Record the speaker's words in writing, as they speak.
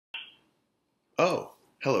Oh,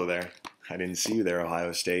 hello there. I didn't see you there,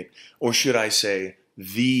 Ohio State. Or should I say,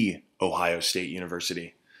 the Ohio State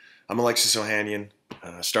University. I'm Alexis Ohanian,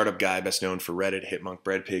 a startup guy best known for Reddit, Hitmonk,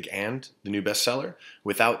 Breadpig, and the new bestseller,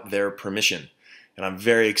 Without Their Permission. And I'm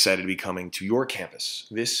very excited to be coming to your campus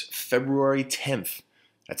this February 10th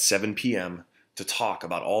at 7 p.m. to talk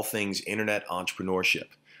about all things internet entrepreneurship.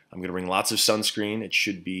 I'm going to bring lots of sunscreen. It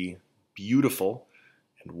should be beautiful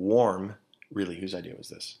and warm. Really, whose idea was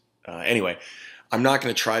this? Anyway, I'm not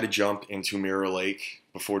going to try to jump into Mirror Lake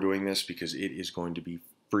before doing this because it is going to be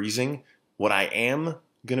freezing. What I am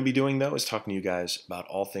going to be doing, though, is talking to you guys about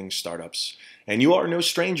all things startups. And you are no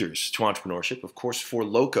strangers to entrepreneurship. Of course, For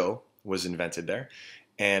Loco was invented there.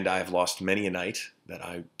 And I've lost many a night that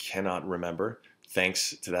I cannot remember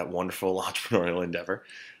thanks to that wonderful entrepreneurial endeavor.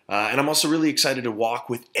 And I'm also really excited to walk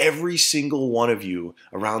with every single one of you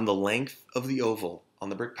around the length of the oval on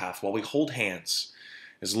the brick path while we hold hands.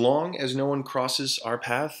 As long as no one crosses our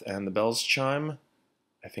path and the bells chime,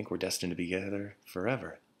 I think we're destined to be together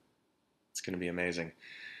forever. It's going to be amazing.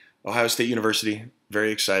 Ohio State University,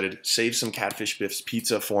 very excited. Save some Catfish Biff's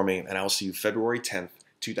pizza for me, and I will see you February 10th,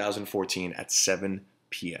 2014 at 7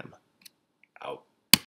 p.m.